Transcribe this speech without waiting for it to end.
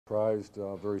Surprised,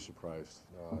 very surprised.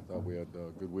 I thought we had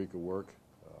a good week of work.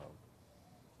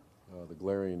 The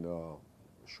glaring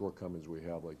shortcomings we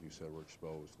have, like you said, were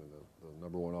exposed. And the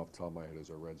number one off the top of my head is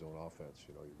our red zone offense.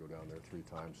 You know, you go down there 3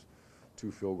 times,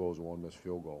 2 field goals and 1 missed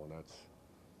field goal, and that's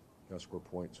got to score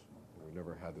points. We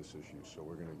never had this issue, so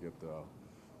we're going to get a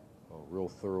real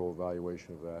thorough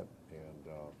evaluation of that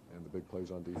and the big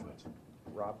plays on defense.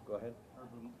 Rob, go ahead.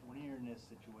 Urban, when you're in this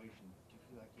situation, do you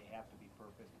feel like you have to be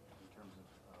perfect in terms of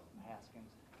Haskins?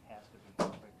 Has to be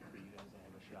perfect for you guys to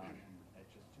have a shot, and that's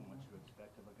just too much to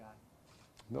expect of a guy?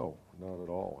 No, not at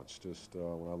all. It's just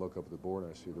when I look up at the board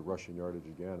and I see the rushing yardage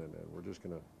again, and we're just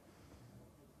going to,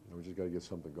 we just got to get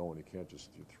something going. You can't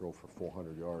just throw for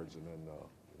 400 yards and then,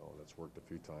 that's worked a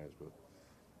few times, but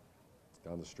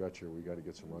down the stretch here, we got to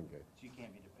get some run game. So you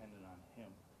can't be dependent on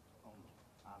him only,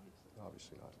 obviously.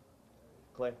 Obviously not.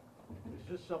 Clay? Is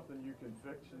this something you can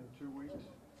fix in 2 weeks?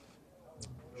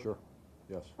 Sure.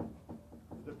 Yes.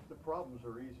 The problems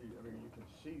are easy. I mean, you can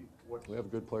see what. We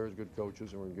have good players, good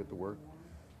coaches, and we're going to get to work.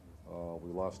 We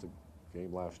lost a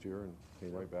game last year and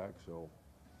came right back, so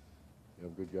we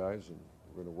have good guys, and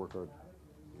we're going to work our,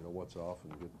 what's off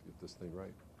and get this thing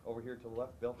right. Over here to the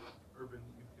left, Bill. Urban,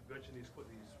 you mentioned these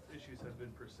issues have been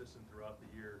persistent throughout the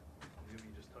year. Maybe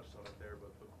you just touched on it there,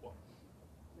 but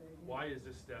why is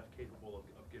this staff capable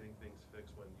of getting things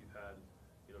fixed when you've had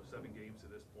 7 games to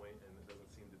this point and it doesn't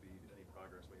seem to be any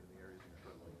progress made in the areas you're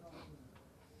struggling?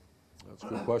 That's a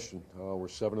good question.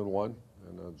 We're 7-1,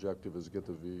 and the objective is to get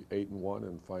to be 8-1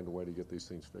 and find a way to get these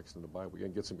things fixed in the bye. We got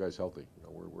to get some guys healthy.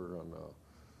 We're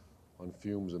on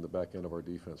fumes in the back end of our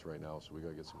defense right now, so we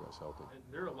got to get some guys healthy. And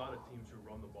there are a lot of teams who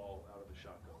run the ball out of the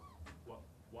shotgun.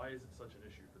 Why is it such an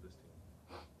issue for this team?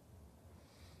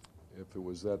 If it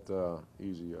was that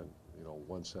easy,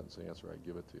 one sentence answer, I'd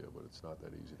give it to you, but it's not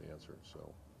that easy to answer. So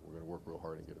we're going to work real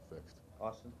hard and get it fixed.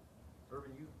 Austin?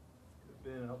 Urban, you've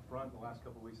been up front the last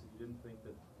couple of weeks that you didn't think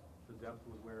that the depth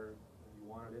was where you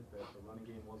wanted it, that the running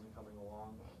game wasn't coming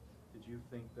along. Did you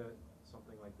think that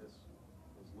something like this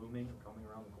was looming or coming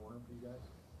around the corner for you guys?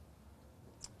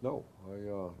 No,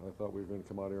 I thought we were going to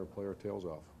come out here and play our tails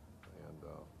off,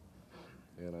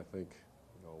 and I think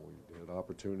we had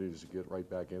opportunities to get right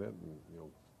back in it, and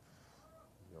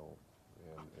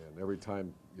and every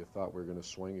time you thought we were going to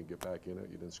swing and get back in it,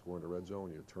 you didn't score in the red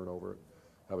zone, you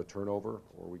have a turnover,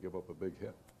 or we give up a big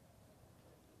hit.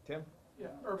 Tim? Yeah,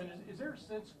 Urban, is there a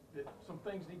sense that some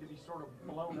things need to be sort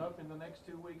of blown up in the next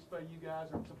 2 weeks by you guys,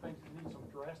 or some things that need some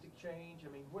drastic change?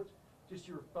 I mean, what's just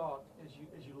your thought as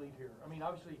you leave here? I mean,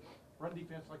 obviously, run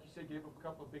defense, like you said, gave up a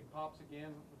couple of big pops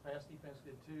again. The pass defense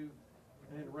did too,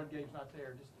 and then the run game's not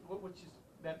there. Just what's just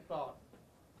that thought?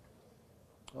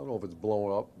 I don't know if it's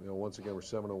blowing up. Once again, we're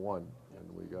 7-1, and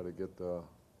we got to get the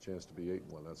chance to be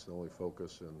 8-1. That's the only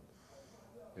focus,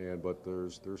 but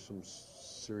there's some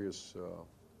serious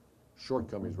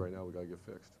shortcomings right now we got to get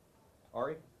fixed.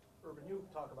 Ari? Urban, you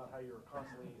talk about how you're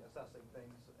constantly assessing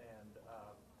things, and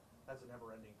that's a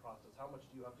never-ending process. How much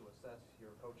do you have to assess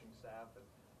your coaching staff, and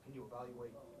can you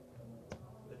evaluate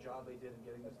the job they did in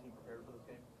getting this team prepared for this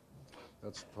game?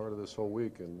 That's part of this whole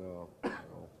week, and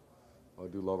I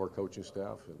do love our coaching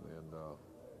staff, and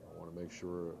I want to make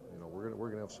sure we're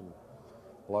gonna have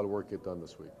a lot of work get done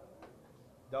this week.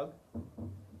 Doug?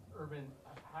 Urban,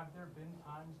 have there been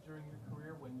times during your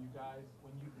career when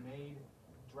you've made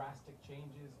drastic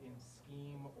changes in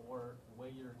scheme or the way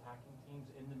you're attacking teams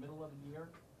in the middle of the year?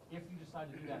 If you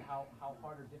decide to do that, how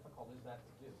hard or difficult is that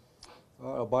to do?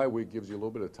 A bye week gives you a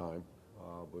little bit of time,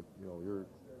 but you're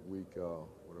week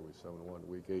what are we 7-1?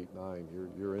 Week 8, 9.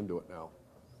 You're into it now.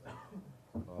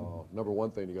 Number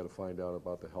one thing you got to find out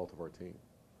about the health of our team,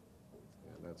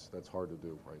 and that's hard to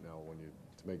do right now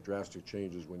to make drastic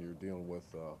changes when you're dealing with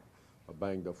a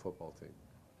banged up football team.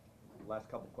 Last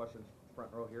couple questions,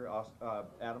 front row here.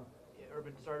 Adam? Yeah,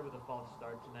 Urban started with a false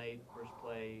start tonight, first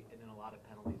play, and then a lot of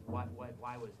penalties.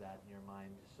 Why was that in your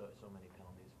mind? So many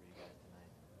penalties for you guys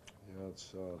tonight. Yeah,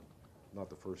 it's not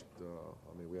the first.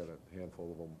 I mean, we had a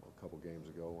handful of them a couple games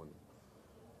ago, and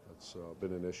that's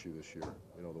been an issue this year.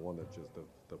 The one that just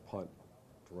the punt,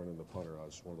 to run in the punter,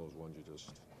 it's one of those ones you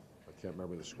just. I can't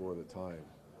remember the score at the time,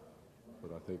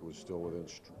 but I think it was still within.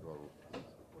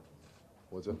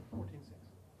 Was it? 14-6.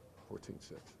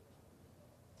 14-6.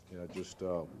 Yeah, just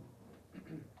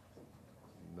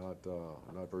not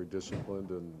very disciplined,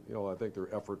 and I think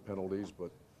they're effort penalties,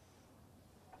 but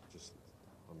just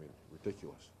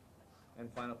ridiculous.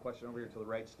 And final question over here to the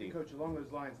right, Steve. Coach, along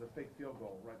those lines, the fake field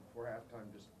goal right before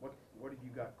halftime, just what have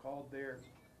you got called there?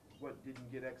 What didn't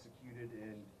get executed?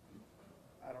 And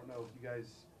I don't know if you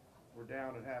guys were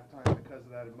down at halftime because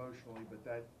of that emotionally, but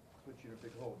that puts you in a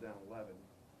big hole down 11.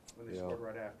 when they Yeah. scored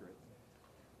right after it.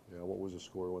 Yeah, what was the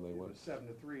score when they It went? was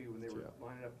 7-3 when they were Yeah.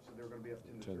 lining up, so they were gonna be up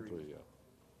 10-3, 10-3. yeah.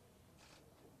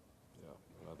 Yeah,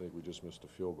 and I think we just missed a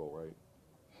field goal, right?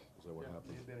 Is that what Yeah.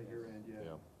 happened? It had been at your end, yeah.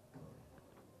 Yeah.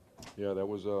 Yeah, that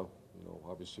was, you know,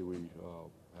 obviously we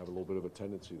have a little bit of a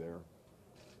tendency there.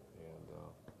 And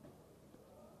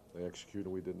they executed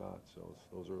and we did not. So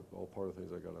those are all part of the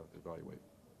things I got to evaluate.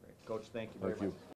 Great. Coach, thank you very Thank much. you.